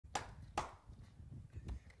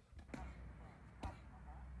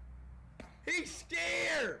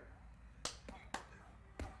scared.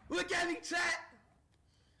 Look at me, chat.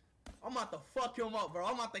 I'm about to fuck him up, bro.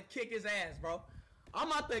 I'm about to kick his ass, bro. I'm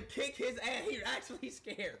about to kick his ass. He's actually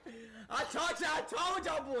scared. I told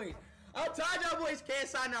y'all boys. I told y'all boys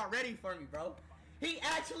KSI not ready for me, bro. He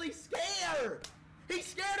actually scared. He's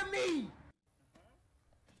scared of me.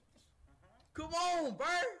 Come on, bro.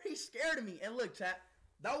 He's scared of me. And look, chat.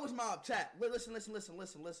 That was my chat. Listen.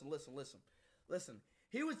 Listen.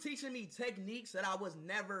 He was teaching me techniques that I was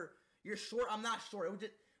never. You're short. I'm not short. It was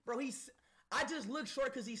just, bro. I just look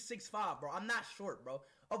short because he's 6'5", bro. I'm not short, bro.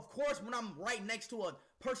 Of course, when I'm right next to a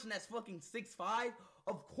person that's fucking 6'5",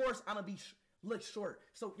 of course I'm gonna look short.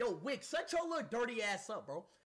 So, yo, Wick, shut your little dirty ass up, bro.